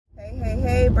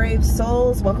Hey, brave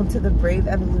souls. Welcome to the Brave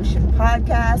Evolution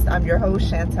podcast. I'm your host,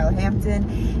 Chantel Hampton,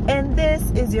 and this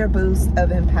is your boost of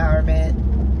empowerment.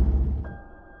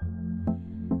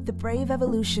 The Brave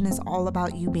Evolution is all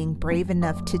about you being brave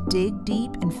enough to dig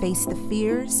deep and face the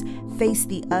fears, face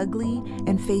the ugly,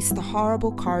 and face the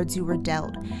horrible cards you were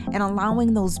dealt, and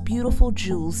allowing those beautiful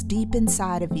jewels deep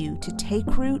inside of you to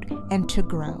take root and to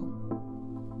grow.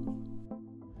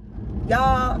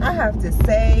 Y'all, I have to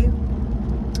say,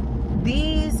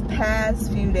 these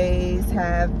past few days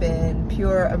have been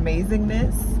pure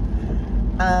amazingness.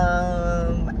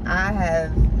 I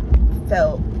have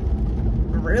felt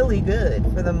really good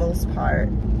for the most part.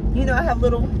 You know, I have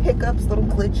little hiccups, little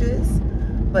glitches,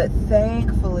 but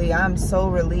thankfully I'm so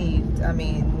relieved. I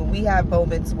mean, when we have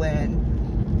moments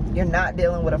when you're not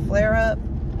dealing with a flare-up,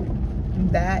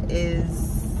 that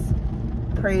is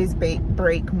praise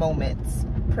break moments.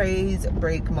 Praise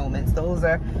break moments. Those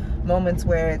are moments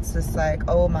where it's just like,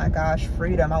 oh my gosh,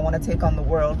 freedom, I want to take on the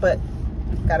world, but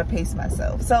gotta pace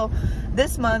myself. So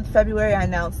this month, February, I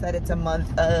announced that it's a month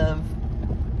of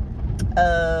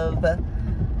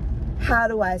how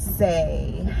do I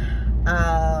say,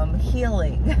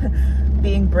 healing.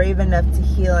 Being brave enough to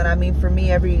heal. And I mean, for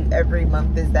me, every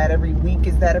month is that, every week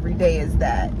is that, every day is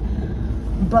that.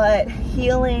 But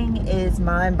healing is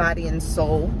mind, body, and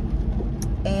soul.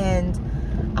 And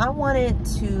I wanted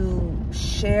to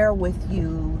share with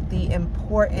you the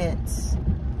importance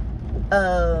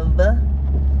of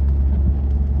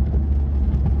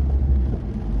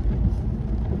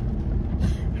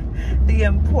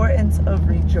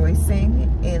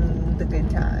rejoicing in the good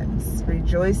times,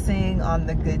 rejoicing on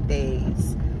the good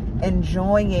days,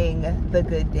 enjoying the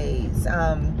good days.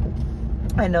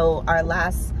 I know our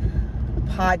last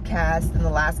podcast and the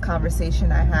last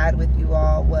conversation I had with you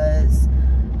all was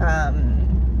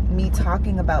me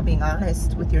talking about being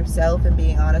honest with yourself and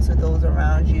being honest with those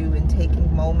around you, and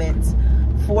taking moments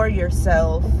for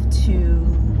yourself to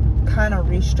kind of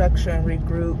restructure and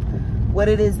regroup what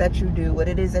it is that you do, what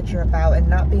it is that you're about, and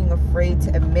not being afraid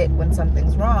to admit when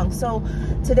something's wrong. So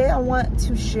today I want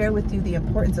to share with you the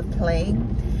importance of playing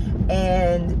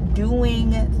and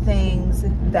doing things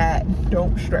that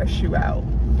don't stress you out,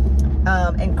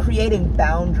 and creating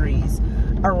boundaries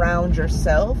around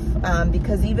yourself,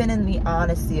 because even in the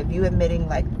honesty of you admitting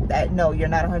like that, no, you're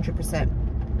not 100%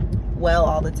 well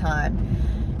all the time,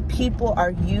 people are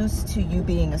used to you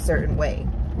being a certain way.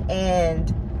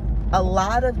 And a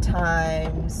lot of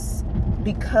times,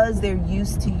 because they're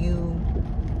used to you,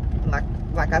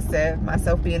 like I said,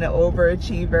 myself being an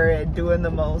overachiever and doing the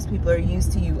most, people are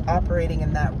used to you operating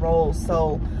in that role.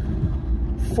 So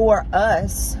for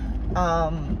us,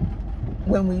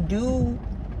 when we do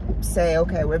say,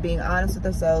 okay, we're being honest with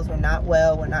ourselves, we're not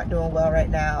well, we're not doing well right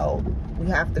now, we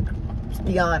have to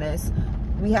be honest,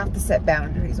 we have to set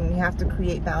boundaries, and we have to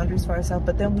create boundaries for ourselves.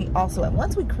 But then we also, and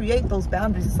once we create those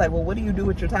boundaries, it's like, well, what do you do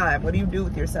with your time? What do you do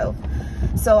with yourself?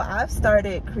 So I've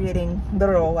started creating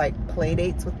literal like play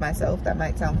dates with myself. That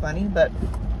might sound funny, but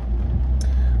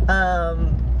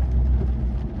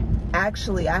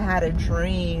actually I had a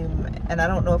dream, and I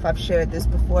don't know if I've shared this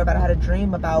before, but I had a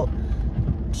dream about,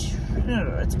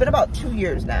 it's been about 2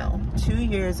 years now, 2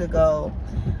 years ago,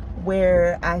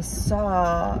 where I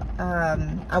saw,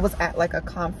 I was at like a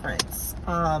conference,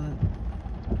 and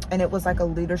it was like a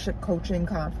leadership coaching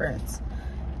conference.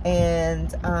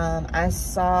 And I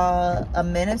saw a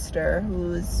minister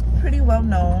who's pretty well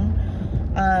known.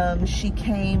 She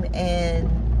came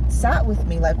and sat with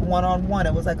me like one-on-one.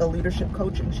 It was like a leadership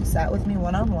coaching. She sat with me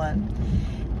one-on-one.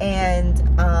 And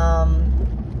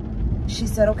she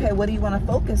said, okay, what do you want to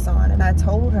focus on? And I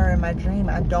told her in my dream,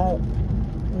 I don't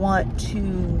want to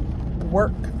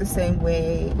work the same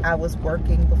way I was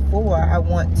working before. I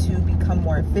want to become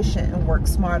more efficient and work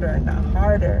smarter and not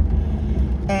harder.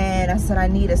 And I said, I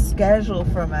need a schedule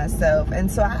for myself. And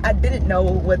so I didn't know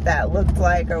what that looked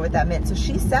like or what that meant. So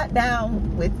she sat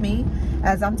down with me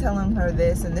as I'm telling her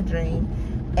this in the dream,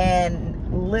 and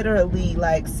literally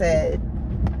like said,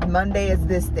 Monday is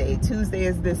this day, Tuesday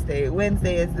is this day,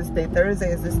 Wednesday is this day,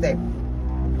 Thursday is this day.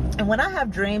 And when I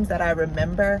have dreams that I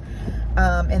remember,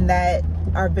 and that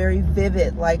are very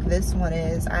vivid like this one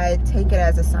is, I take it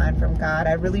as a sign from God.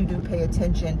 I really do pay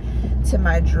attention to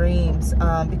my dreams,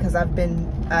 because I've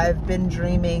been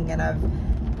dreaming, and I've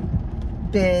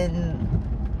been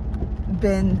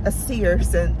a seer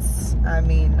since, I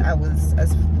mean, I was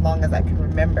as long as I can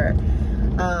remember,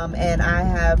 and I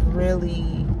have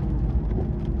really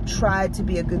tried to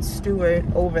be a good steward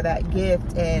over that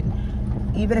gift. And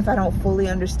even if I don't fully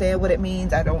understand what it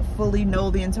means, I don't fully know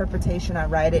the interpretation, I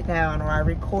write it down or I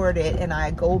record it, and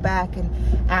I go back and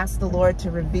ask the Lord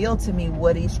to reveal to me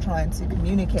what he's trying to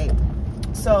communicate.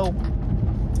 So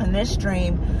in this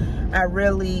dream, I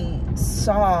really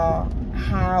saw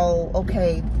how,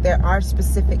 okay, there are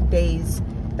specific days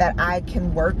that I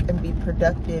can work and be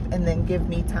productive and then give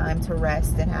me time to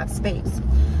rest and have space.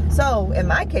 So in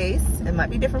my case, it might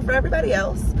be different for everybody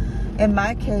else. In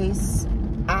my case,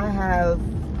 I have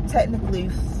technically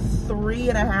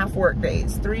 3.5 work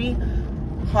days, 3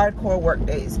 hardcore work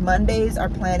days. Mondays are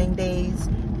planning days.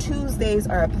 Tuesdays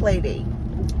are a play day.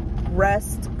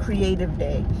 Rest, creative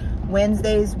day.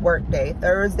 Wednesdays, work day.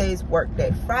 Thursdays, work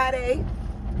day. Friday,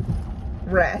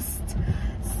 rest.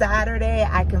 Saturday,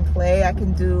 I can play. I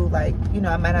can do, like, you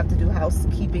know, I might have to do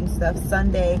housekeeping stuff.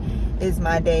 Sunday is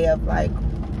my day of, like,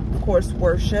 of course,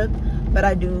 worship, but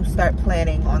I do start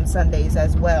planning on Sundays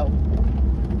as well.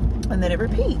 And then it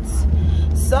repeats.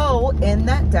 So in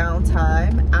that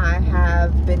downtime, I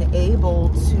have been able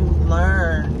to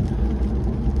learn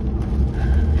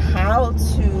how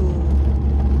to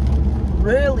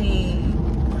really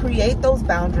create those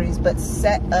boundaries, but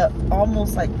set up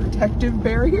almost like protective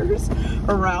barriers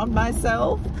around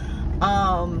myself.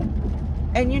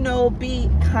 And, you know, be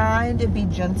kind and be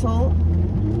gentle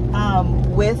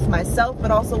with myself,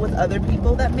 but also with other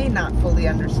people that may not fully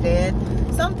understand.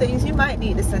 Some things you might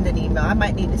need to send an email. I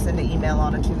might need to send an email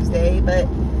on a Tuesday, but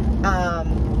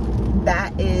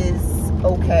that is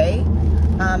okay.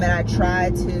 And I try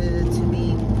to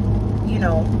be, you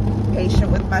know,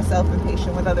 patient with myself and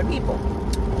patient with other people.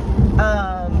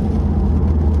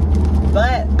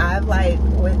 But I've like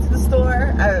went to the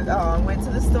store. I went to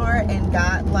the store and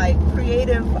got like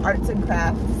creative arts and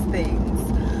crafts things.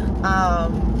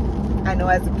 I know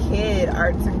as a kid,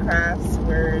 arts and crafts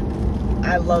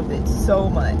I loved it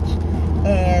so much,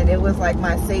 and it was like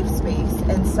my safe space.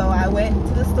 And so I went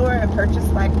to the store and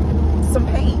purchased like some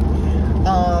paint.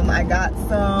 I got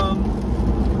some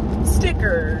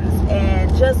stickers and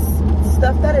just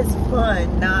stuff that is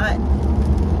fun, not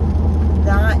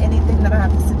anything that I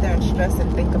have to sit there and stress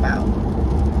and think about.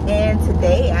 And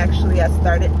today, actually, I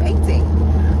started painting.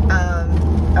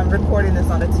 I'm recording this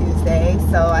on a Tuesday,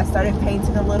 so I started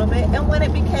painting a little bit. And when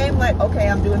it became like, okay,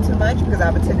 I'm doing too much, because I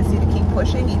have a tendency to keep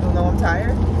pushing even though I'm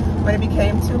tired. When it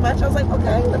became too much, I was like,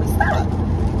 okay, let me stop.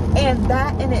 And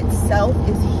that in itself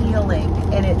is healing,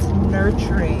 and it's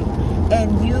nurturing.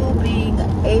 And you being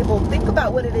able, think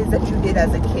about what it is that you did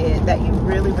as a kid that you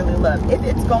really, really loved. If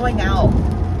it's going out,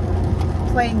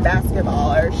 playing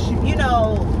basketball, or, you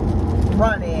know,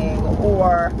 running,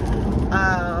 or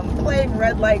playing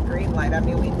red light, green light. I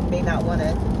mean, we may not want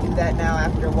to do that now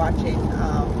after watching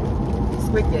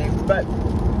Squid Games, but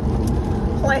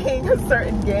playing a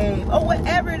certain game, or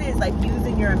whatever it is, like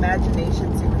using your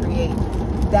imagination to create,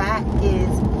 that is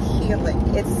healing.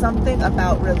 It's something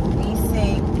about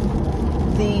releasing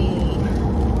the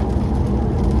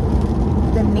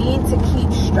need to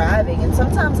keep striving. And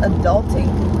sometimes adulting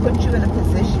can put you in a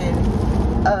position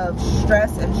of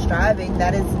stress and striving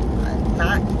that is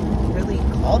not really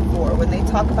called for. When they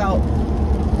talk about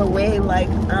the way like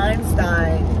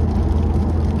Einstein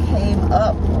came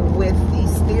up with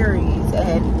these theories,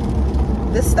 and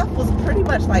this stuff was pretty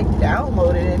much like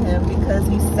downloaded in him because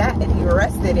he sat and he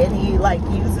rested and he like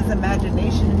used his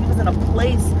imagination, and he was in a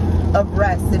place of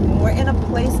rest. And when we're in a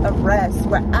place of rest,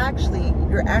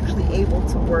 you're actually able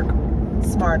to work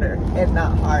smarter and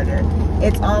not harder.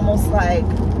 It's almost like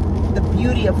the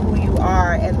beauty of who you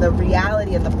are and the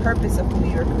reality and the purpose of who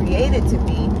you're created to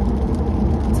be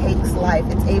takes life.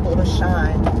 It's able to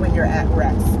shine when you're at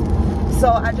rest. So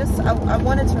I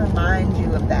wanted to remind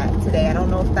you of that today. I don't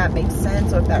know if that makes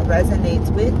sense or if that resonates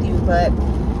with you, but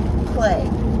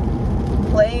playing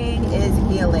is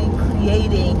healing.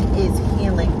 Creating is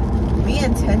healing. Be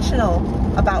intentional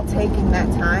about taking that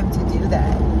time to do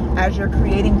that. As you're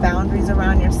creating boundaries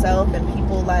around yourself and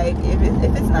people, like, if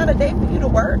it's not a day for you to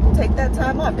work, take that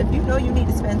time off. If you know you need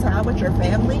to spend time with your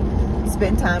family,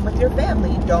 spend time with your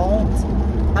family. Don't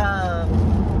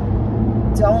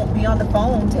be on the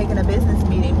phone taking a business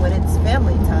meeting when it's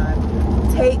family time.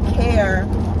 Take care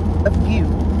of you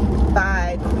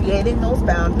by creating those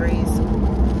boundaries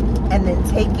and then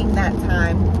taking that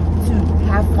time to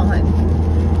have fun.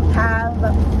 Have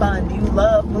fun. Do you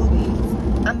love movies?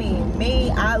 I mean, me,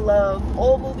 I love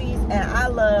old movies, and I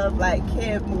love like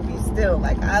kid movies still.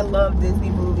 Like, I love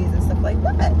Disney movies and stuff like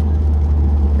that.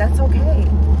 That's okay.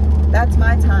 That's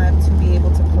my time to be able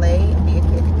to play and be a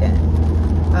kid again.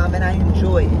 And I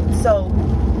enjoy it. So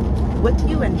what do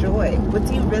you enjoy? What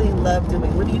do you really love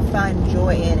doing? What do you find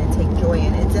joy in and take joy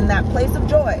in? It's in that place of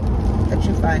joy that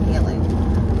you find healing.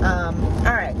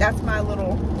 All right, that's my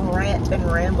little rant and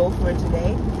ramble for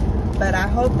today. But I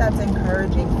hope that's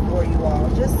encouraging for you all.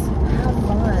 Just have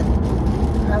fun.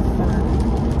 Have fun.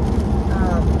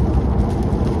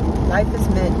 Life is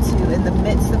meant to, in the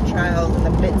midst of trials, in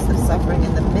the midst of suffering,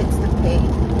 in the midst of pain,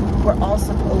 we're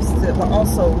also supposed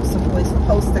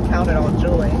to count it all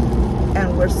joy.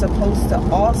 And we're supposed to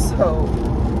also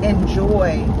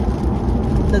enjoy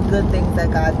the good things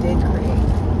that God did create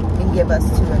and give us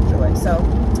to enjoy. So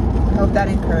I hope that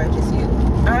encourages you.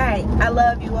 All right. I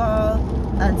love you all.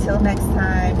 Until next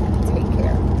time, take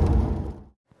care.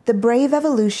 The Brave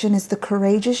Evolution is the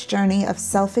courageous journey of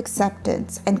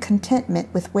self-acceptance and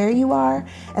contentment with where you are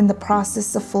and the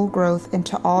process of full growth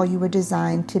into all you were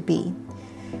designed to be.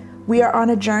 We are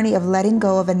on a journey of letting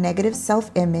go of a negative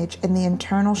self-image and the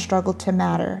internal struggle to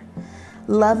matter,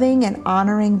 loving and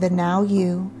honoring the now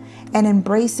you, and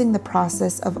embracing the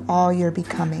process of all you're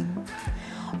becoming.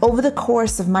 Over the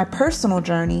course of my personal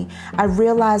journey, I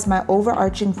realized my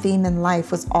overarching theme in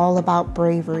life was all about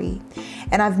bravery,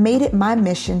 and I've made it my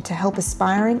mission to help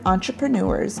aspiring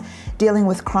entrepreneurs dealing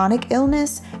with chronic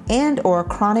illness and/or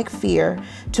chronic fear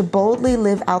to boldly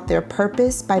live out their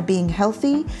purpose by being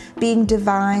healthy, being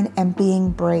divine, and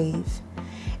being brave.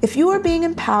 If you are being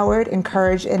empowered,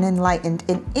 encouraged, and enlightened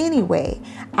in any way,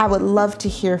 I would love to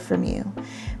hear from you.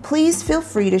 Please feel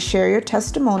free to share your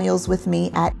testimonials with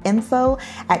me at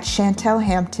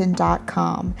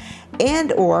info@chantelhampton.com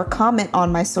and/or comment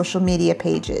on my social media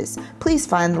pages. Please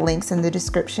find the links in the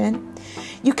description.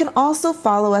 You can also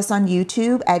follow us on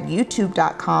YouTube at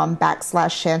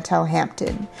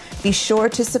youtube.com/chantelhampton. Be sure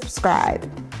to subscribe.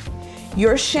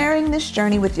 Your sharing this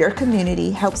journey with your community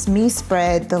helps me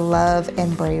spread the love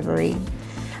and bravery.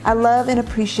 I love and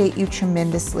appreciate you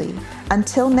tremendously.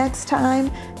 Until next time,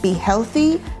 be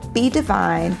healthy, be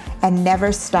divine, and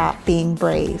never stop being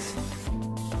brave.